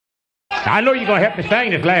I know you're gonna help me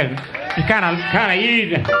sing this last one. It's kind of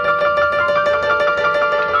easy.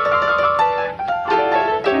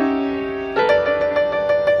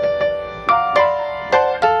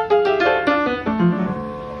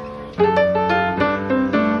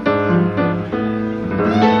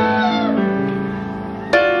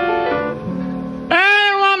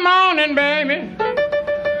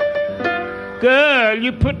 Girl,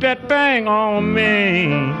 you put that thing on me.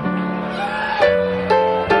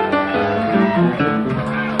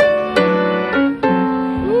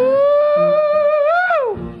 Ooh.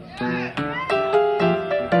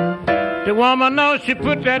 The woman knows she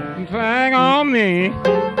put that thing on me.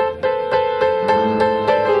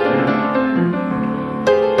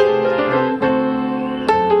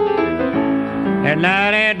 And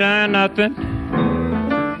now they ain't done nothing.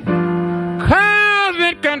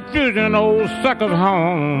 Confusion, old suckers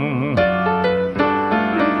home.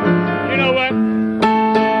 You know what?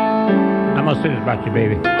 I'm gonna say this about you,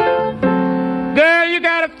 baby. Girl, you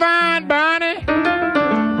got a fine body,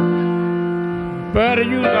 but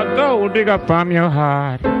you a gold digger from your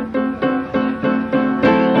heart.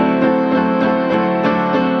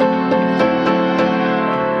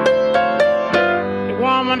 The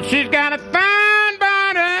woman, she's got a fine body,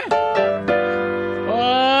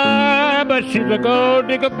 but she's a gold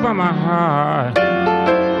digger from my heart.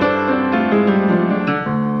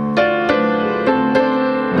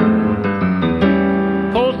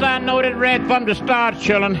 Course I know that right from the start,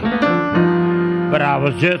 chillin', but I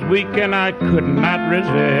was just weak and I could not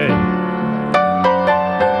resist.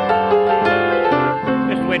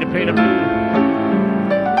 This is the way to play the blues.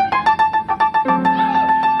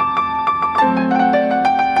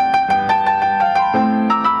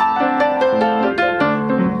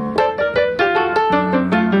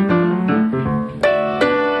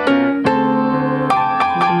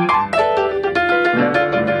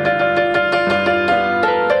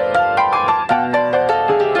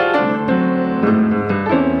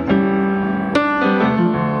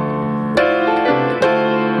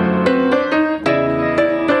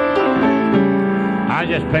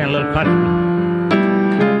 Just playing a little country.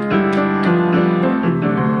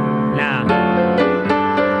 Now,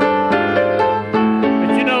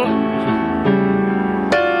 but you know,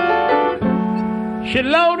 she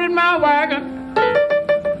loaded my wagon,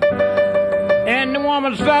 and the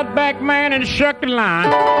woman sat back, man, and shook the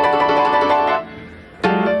line.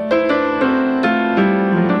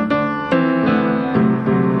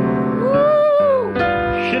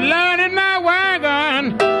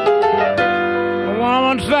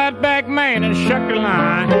 Sat back, man, and shook the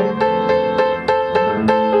line.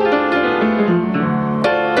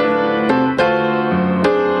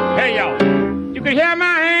 Hey, y'all, you can hear my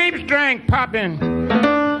hamstring popping,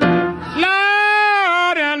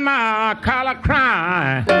 Lord, and my collar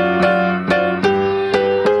crying.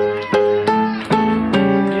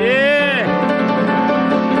 Yeah.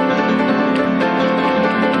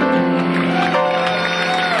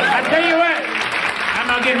 I tell you what, I'm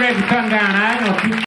gonna get ready to come down. I ain't gonna keep